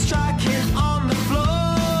 Feet striking on the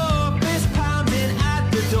floor, fist pounding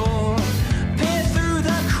at the door. Peer through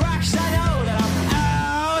the cracks, I know that I'm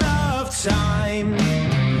out of time. I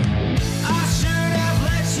should have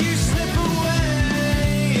let you slip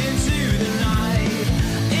away into the night.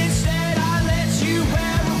 Instead, I let you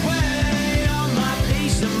wear away on my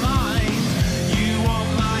peace of mind. You want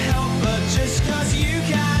my help, but just 'cause you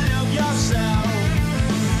can't help yourself.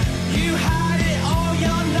 You had it all,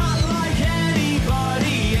 you're not like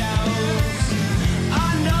anybody else. I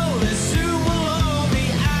know that soon we'll all be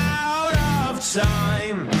out of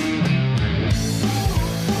time.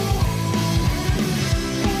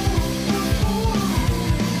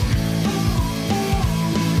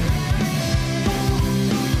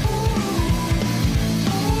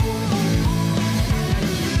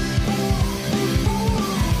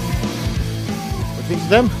 What do you think of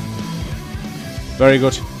them? Very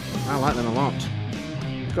good. I like them a lot.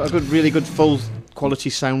 Got a good, really good full quality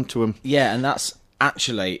sound to them. Yeah, and that's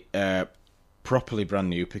actually properly brand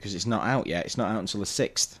new because it's not out yet. It's not out until the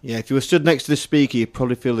 6th. Yeah, if you were stood next to the speaker, you'd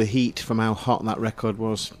probably feel the heat from how hot that record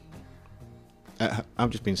was. I'm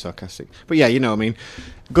just being sarcastic, but yeah, you know what I mean.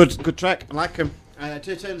 Good track. I like them. It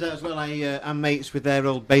turns out as well, I'm mates with their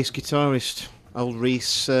old bass guitarist, old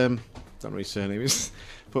Reese. Not Reese surname,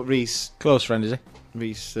 but Reese Close friend, is he?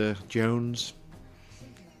 Reese Jones.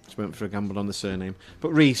 Just went for a gamble on the surname, but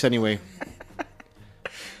Reese anyway.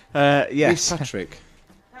 Reese Yes. Patrick.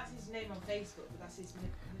 That's his name on Facebook, but that's his.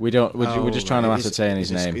 We don't. We're just trying to ascertain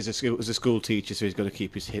his name. He's a school teacher, so he's got to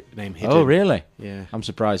keep his name hidden. Oh, really? Yeah. I'm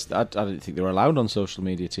surprised. I didn't think they were allowed on social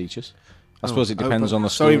media, teachers. I suppose it depends but- on the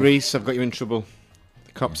school. Sorry, Reese, I've got you in trouble.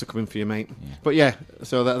 The cops are coming for you, mate. Yeah. But yeah,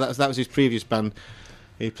 so that was his previous band.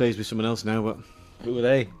 He plays with someone else now, but Who are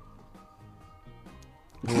they?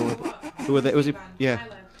 who are they? Was it? Yeah,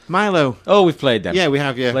 Milo. Oh, we've played them. Yeah, we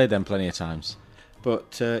have. Yeah, Played them plenty of times.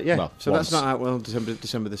 but yeah. Well, so once. that's not out. Well, December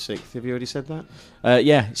the 6th. Have you already said that?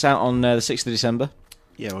 Yeah, it's out on the 6th of December.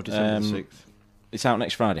 Yeah, or December the 6th. It's out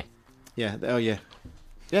next Friday. Yeah. Oh yeah.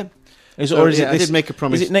 Yeah. Is, So, or is yeah, it I this, did make a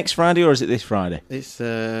promise. Is it next Friday or is it this Friday? It's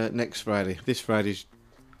next Friday. This Friday's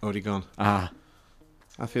already gone. Ah.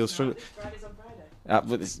 I feel strong. Friday's on Friday.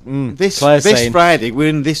 But This Friday, we're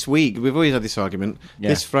in this week. We've always had this argument. Yeah.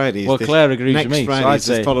 This Friday. Is Well, this, Claire agrees with next me, so Friday I'd is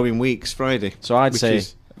the say- following week's Friday. So I'd which say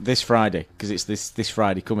is- this Friday because it's this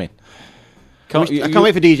Friday coming. I can't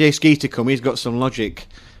wait for DJ Ski to come. He's got some logic.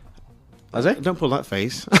 Has it? Don't pull that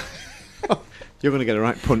face. You're going to get a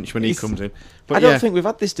right punch when he comes in. But I don't yeah. think we've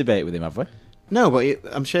had this debate with him, have we? No, but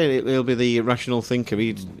I'm sure he'll be the rational thinker.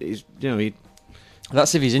 He's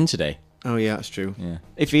That's if he's in today. Oh yeah, that's true. Yeah.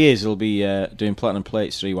 If he is, he'll be doing Platinum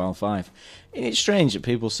Plates 3 Wild 5. Isn't it strange that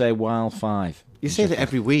people say Wild 5? You say that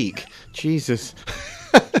every week. Jesus.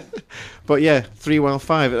 But yeah, 3 while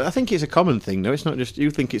 5. I think it's a common thing, though. It's not just you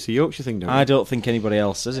think it's a Yorkshire thing, don't you? I don't think anybody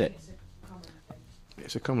else says it.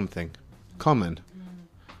 It's a common thing. Common.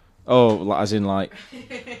 Oh, as in like...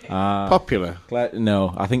 Popular. Claire,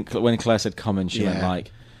 no, I think when Claire said common, she meant Yeah.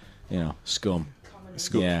 like, scum.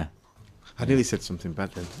 Scum. Yeah. I nearly said something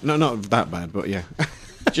bad then. No, not that bad, but yeah.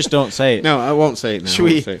 Just don't say it. No, I won't say it now. Should I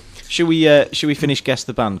we? won't say it. Should we finish guess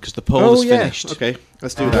the band because the poll is finished? Okay,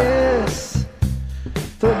 let's do that. Yes,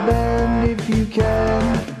 the band if you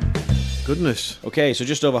can. Goodness. Okay, so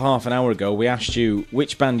just over half an hour ago, we asked you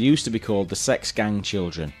which band used to be called the Sex Gang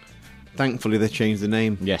Children. Thankfully, they changed the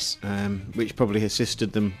name. Yes. Which probably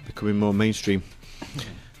assisted them becoming more mainstream.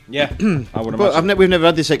 Yeah, I would But imagine. we've never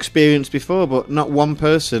had this experience before, but not one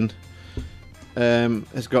person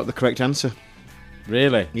has got the correct answer.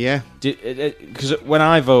 Really? Yeah. Because when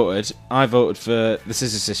I voted for the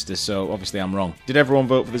Scissor Sisters, so obviously I'm wrong. Did everyone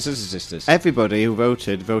vote for the Scissor Sisters? Everybody who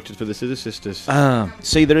voted for the Scissor Sisters.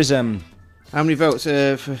 See, there is How many votes?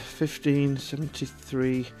 For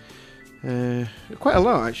 1573. Quite a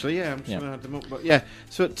lot, actually. Yeah, I'm just Yeah. going to add them up. But yeah.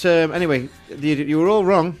 So anyway, you were all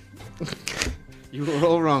wrong. You were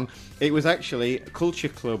all wrong. It was actually Culture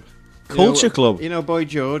Club. Culture Club. You know Boy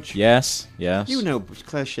George. Yes. You know,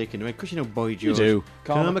 Claire's shaking her head because you know Boy George. do.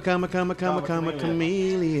 Come, chameleon.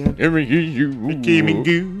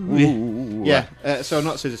 Ooh. Yeah. So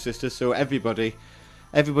not Scissor Sisters. So everybody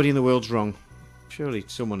in the world's wrong. Surely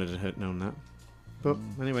someone had known that. But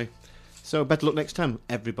anyway, so better luck next time,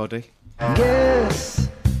 everybody. Guess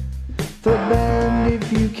the band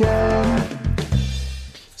if you can.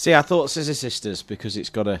 See, I thought Scissor Sisters because it's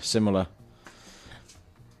got a similar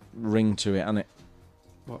ring to it, hasn't it?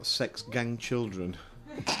 What, sex gang children?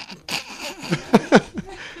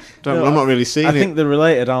 I'm not really seeing I it. think they're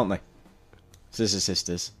related, aren't they? Scissor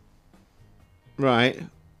Sisters. Right.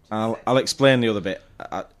 I'll explain the other bit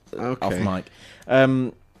off Okay. mic.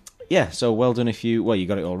 Yeah, so well done if you... Well, you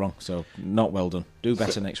got it all wrong, so not well done. Do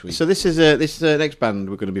better next week. So this is next band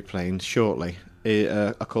we're going to be playing shortly.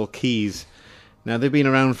 Are called Keys. Now they've been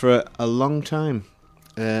around for a long time.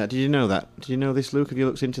 Did you know that? Did you know this, Luke? Have you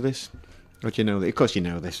looked into this? Or do you know that? Of course you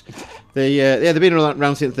know this. They've been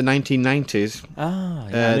around since the 1990s. Ah,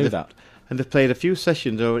 yeah, I knew that. And they've played a few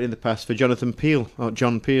sessions in the past for Jonathan Peel, or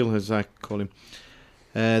John Peel as I call him.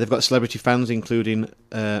 They've got celebrity fans including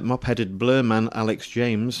mop-headed Blur man Alex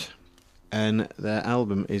James, and their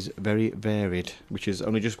album is very varied, which has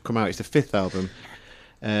only just come out. It's the 5th album,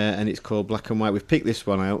 and it's called Black and White. We've picked this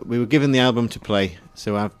one out. We were given the album to play,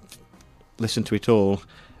 so I've listened to it all,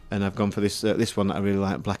 and I've gone for this one that I really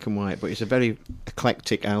like, Black and White. But it's a very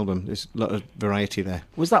eclectic album. There's a lot of variety there.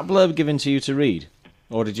 Was that blurb given to you to read?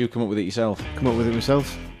 Or did you come up with it yourself? Come up with it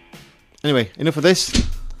myself. Anyway, enough of this.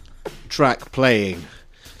 Track playing.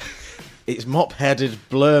 It's Mop-Headed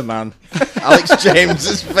Blur Man, Alex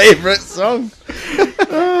James's favourite song.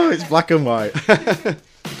 Oh, it's Black and White.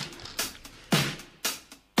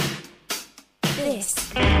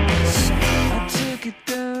 This.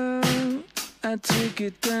 I took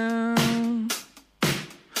it down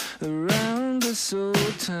around this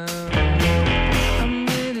old town. I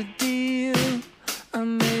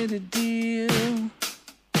made a deal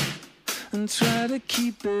and try to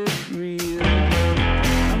keep it real.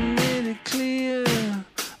 I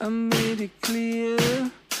made it clear,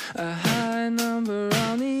 a high number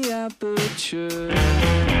on the aperture.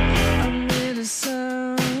 I made a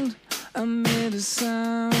sound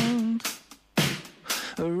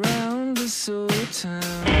around this old town.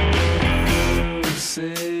 Girls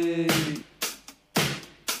say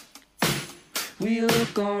we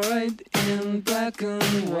look alright in black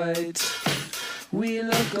and white. We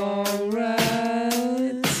look alright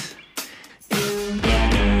in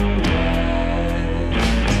black and white.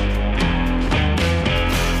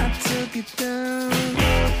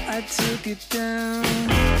 I took it down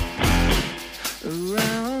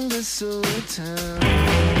around this old town.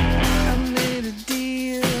 I made a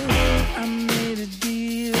deal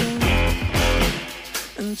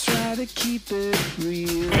and try to keep it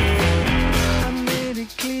real. I made it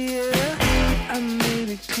clear,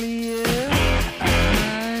 a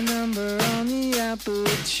high number on the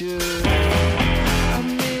aperture. I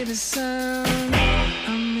made a sound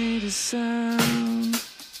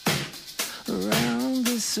around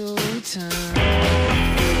this old town.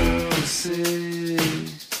 Girls say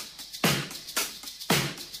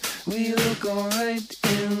we look alright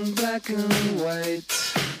in black and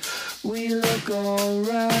white. We look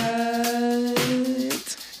alright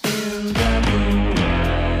in black and white.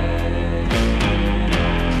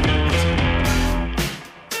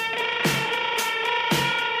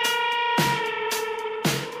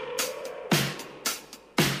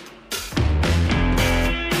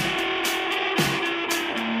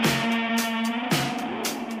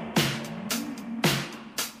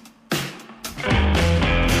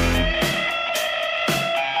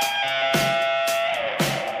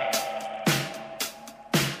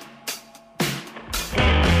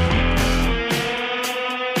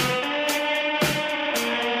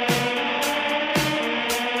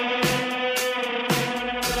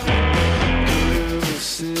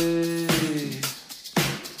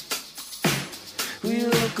 We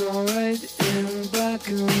look alright in black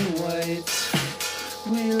and white.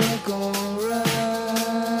 We look alright.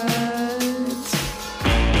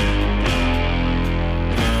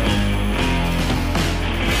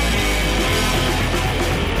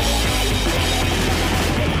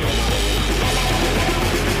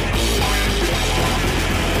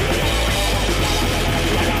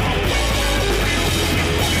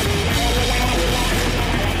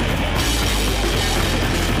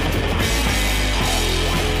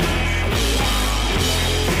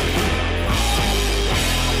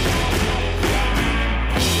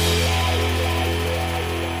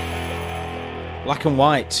 Black and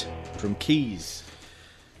White from Keys.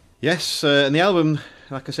 Yes, and the album,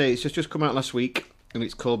 like I say, it's just come out last week, and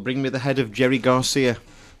it's called Bring Me the Head of Jerry Garcia.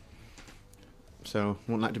 So, I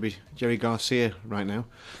wouldn't like to be Jerry Garcia right now.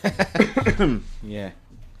 Yeah.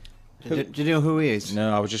 Do you know who he is?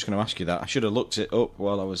 No, I was just going to ask you that. I should have looked it up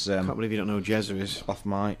while I was I can't believe you don't know who Jezza is. off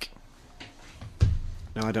mic.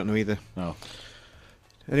 No, I don't know either. No.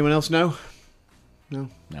 Anyone else know? No.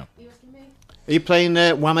 No. You asking me? Are you playing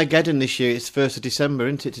Whamageddon this year? It's 1st of December,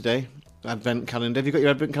 isn't it, today? Advent calendar. Have you got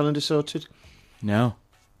your Advent calendar sorted? No.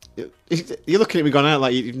 You're looking at me going out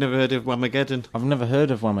like you've never heard of Whamageddon. I've never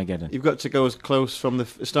heard of Whamageddon. You've got to go as close from the...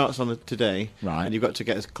 It starts on today. Right. And you've got to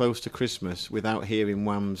get as close to Christmas without hearing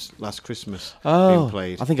Wham's Last Christmas Oh, being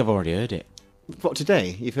played. I think I've already heard it. What,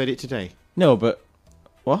 today? You've heard it today? No, but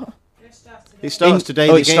what? It starts today. It starts today.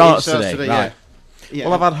 Oh, the it game starts today, yeah. right. Yeah.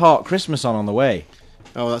 Well, I've had Heart Christmas on the way.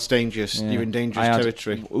 Oh, that's dangerous. Yeah. You're in dangerous I had-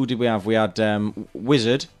 territory. Who did we have? We had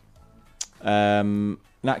Wizard,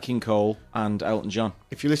 Nat King Cole, and Elton John.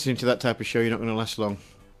 If you're listening to that type of show, you're not going to last long.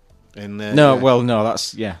 And, No, well, no,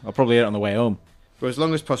 that's I'll probably hear it on the way home. For as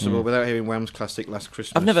long as possible without hearing Wham's classic Last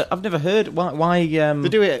Christmas. I've never heard why. They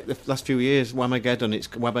do it the last few years. Whamageddon. It's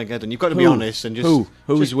Whamageddon. You've got to be Who? honest and just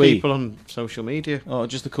Who's just we? people on social media. Oh,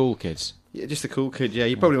 just the cool kids. Yeah, just the cool kid. Yeah,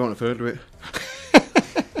 you probably won't have heard of it.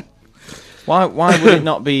 Why would it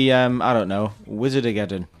not be? I don't know,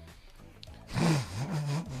 Wizardageddon.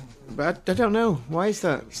 But I don't know. Why is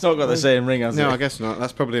that? It's not got the same ring, has No, it? I guess not.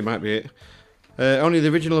 That's probably might be it. Only the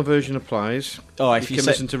original version applies. Oh, if you you can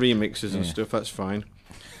say- listen to remixes and Yeah. stuff, that's fine.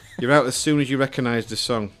 You're out as soon as you recognise the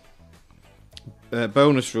song.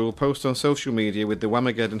 Bonus rule: post on social media with the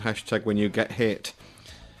Whamageddon hashtag when you get hit.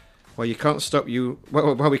 While we can't stop you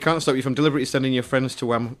from deliberately sending your friends to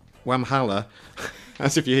Whamhalla,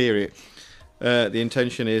 as if you hear it. The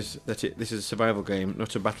intention is that this is a survival game,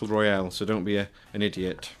 not a battle royale. So don't be an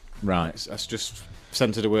idiot. Right. That's just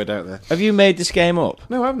centred a word out there. Have you made this game up?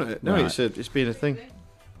 No, I haven't. No, Right. it's been a thing.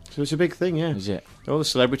 So it's a big thing, yeah. Is it? All the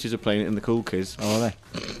celebrities are playing it and the cool kids. Oh, are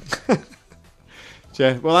they?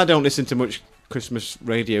 Yeah, well, I don't listen to much Christmas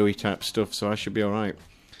radio-y type stuff, so I should be all right.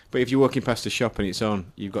 But if you're walking past a shop and it's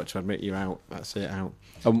on, you've got to admit you're out. That's it, out.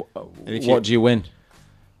 And if What do you win?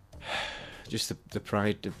 Just the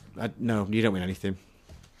pride. No, you don't win anything.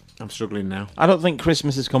 I'm struggling now. I don't think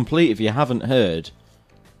Christmas is complete if you haven't heard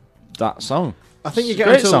that song. I think you It's a get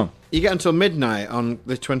great until song. you get until midnight on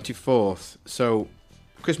the 24th. So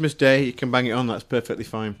Christmas Day, you can bang it on. That's perfectly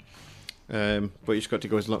fine. But you just got to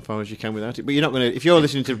go as far as you can without it. But you're not going to. If you're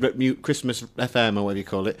listening to Christmas FM or whatever you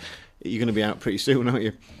call it, you're going to be out pretty soon, aren't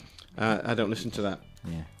you? I don't listen to that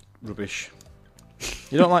Yeah. rubbish.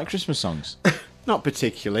 You don't like Christmas songs? Not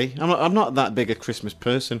particularly. I'm not that big a Christmas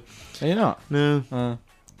person. Are you not? No.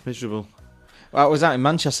 Miserable. Well, I was out in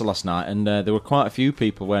Manchester last night, and there were quite a few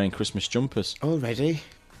people wearing Christmas jumpers. Already?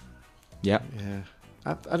 Yeah. Yeah.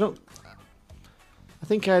 I don't. I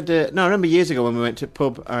think I'd. No, I remember years ago when we went to a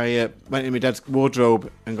pub, I went in my dad's wardrobe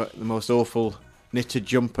and got the most awful knitted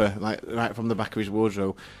jumper, like right from the back of his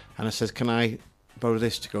wardrobe. And I said, "Can I borrow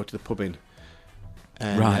this to go to the pub in?"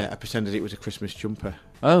 And Right. I pretended it was a Christmas jumper.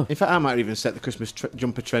 Oh. In fact, I might even set the Christmas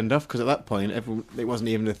jumper trend off because at that point, it wasn't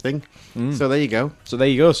even a thing. So there you go. So there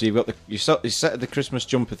you go. So you've got you set the Christmas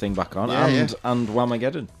jumper thing back on, Yeah, and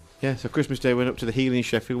Whamageddon. Yeah. So Christmas Day went up to the Healy in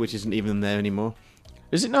Sheffield, which isn't even there anymore.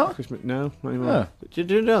 Is it not? Christmas? No, not anymore.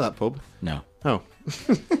 Did you know that pub? No. Oh.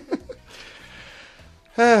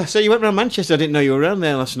 So you went round Manchester. I didn't know you were around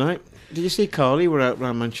there last night. Did you see Carly? We're out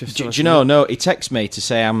round Manchester. Do last you know? night. No, he texted me to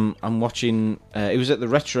say I'm watching. It was at the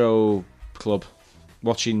Retro Club,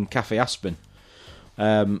 watching Cafe Aspen.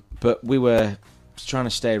 But we were trying to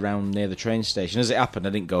stay around near the train station. As it happened, I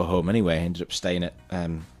didn't go home anyway. I ended up staying at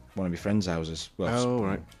one of my friends' houses. Well, Oh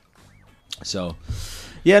right. So,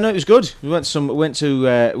 yeah, no, it was good. We went to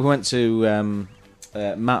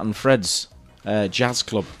Matt and Fred's jazz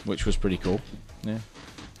club, which was pretty cool. Yeah.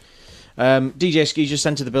 DJ Ski just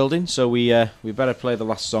entered the building, so we better play the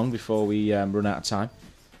last song before we run out of time.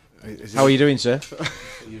 How are you doing, sir?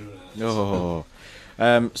 No.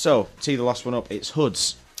 So, tee the last one up. It's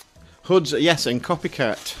Hoods. Hoods, yes, and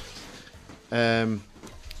Copycat.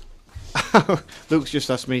 Luke's just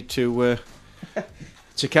asked me to.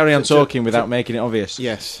 To carry on talking without making it obvious.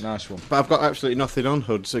 Yes. Nice one. But I've got absolutely nothing on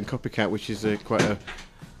Hoods and Copycat, which is quite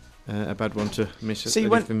a bad one to miss. See,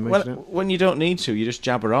 when you don't need to, you just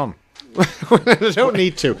jabber on. I don't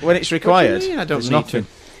need to. When it's required, What do you mean I don't there's need nothing.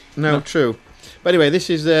 to. No, true. But anyway, this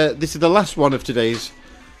is the last one of today's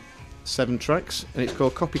 7 tracks, and it's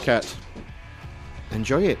called Copycat.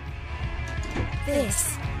 Enjoy it.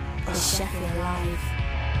 This is Sheffield Live.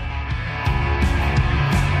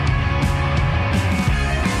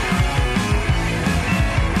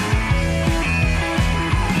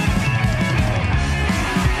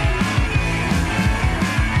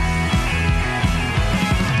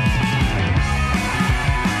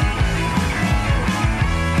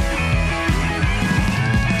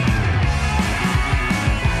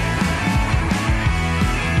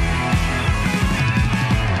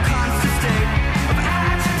 Constant state of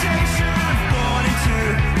agitation, born into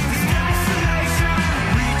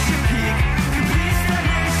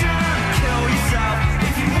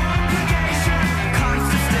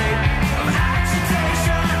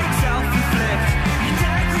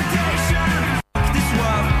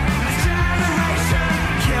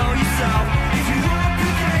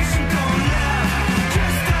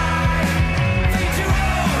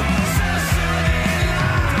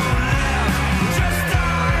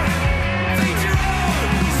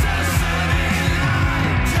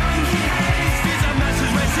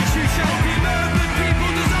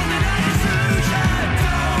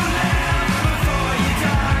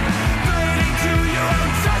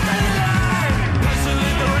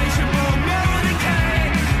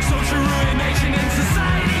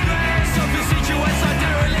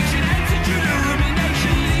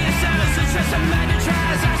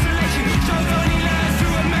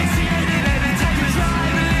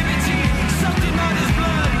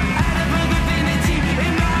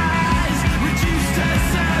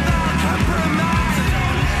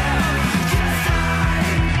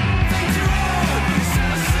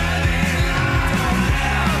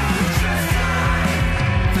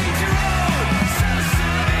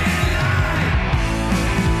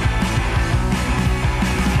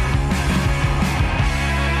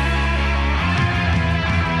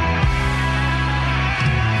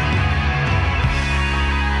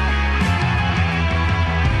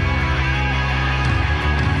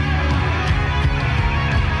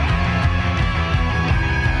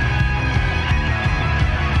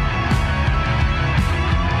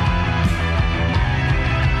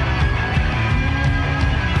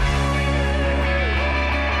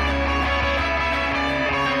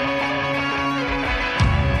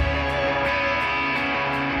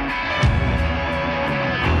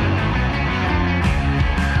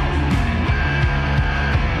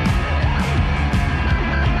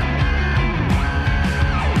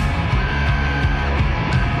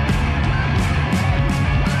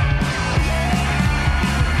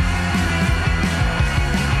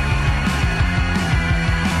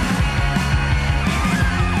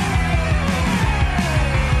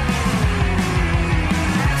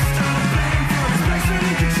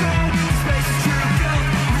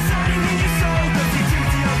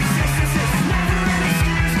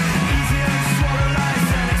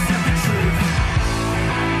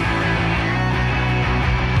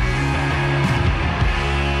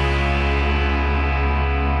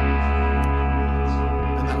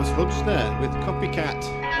Hoods there with Copycat,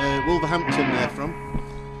 Wolverhampton there from.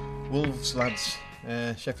 Wolves, lads.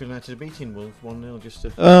 Sheffield United beating Wolves 1-0 just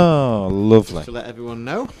to lovely. let everyone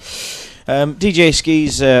know. DJ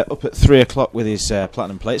Ski's up at 3 o'clock with his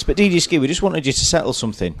platinum plates. But DJ Ski, we just wanted you to settle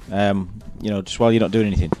something, just while you're not doing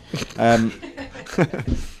anything.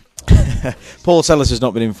 Paul Sellers has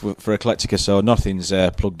not been in for Eclectica, so nothing's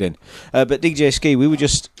plugged in. But DJ Ski, we were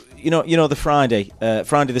just, the Friday the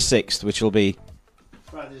 6th, which will be...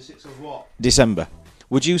 Friday the 6th of what? December.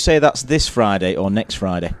 Would you say that's this Friday or next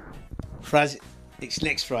Friday? Friday. It's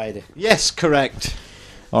next Friday. Yes, correct.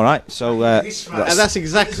 All right, so This Friday. And that's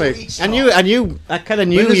exactly. When does the I week knew. I kind of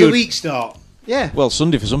knew When does you. the week start? Yeah. well,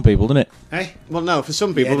 Sunday for some people, isn't it? Eh? Well, no, for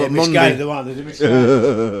some people, Yeah, but they're misguided, Monday. the one. They're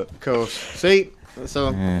misguided. Of course. See,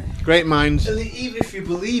 so great minds. And even if you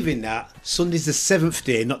believe in that, Sunday's the 7th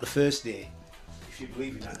day, not the first day. If you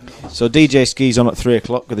believe in that. No. So DJ Ski's on at 3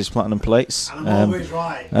 o'clock with his platinum plates, And I'm always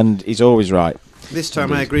right. and he's always right. This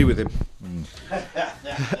time I agree with him.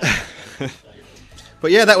 But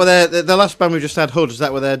yeah, that were the last band we just had, Hoods.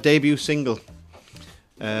 That were their debut single.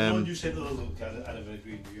 When you said, oh, look, I'd have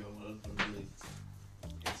agreed with you. I'm really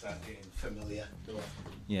getting familiar.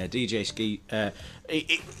 Yeah, DJ Ski,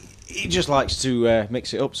 he just likes to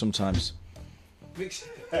mix it up sometimes.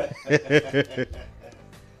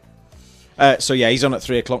 So yeah, he's on at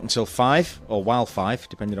 3 o'clock until 5, or while 5,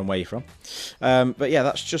 depending on where you're from. But yeah,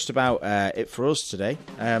 that's just about it for us today.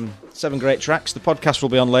 7 great tracks. The podcast will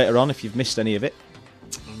be on later on if you've missed any of it.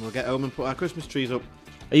 And we'll get home and put our Christmas trees up.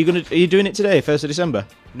 Are you doing it today, 1st of December?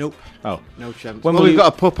 Nope. Oh, No chance. When Well, will we've you-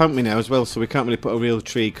 got a pup, haven't we, now, as well, so we can't really put a real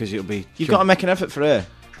tree because it'll be... you've got to make an effort for her,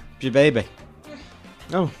 your baby.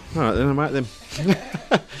 Oh, all right then, I might then.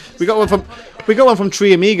 we got one from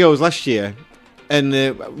Tree Amigos last year, and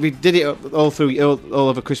we did it all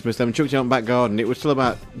over Christmas. Then we chucked it out in the back garden. It was till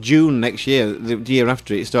about June next year. The year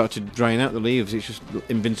after it started drying out the leaves. It's just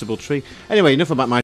invincible tree. Anyway, enough about my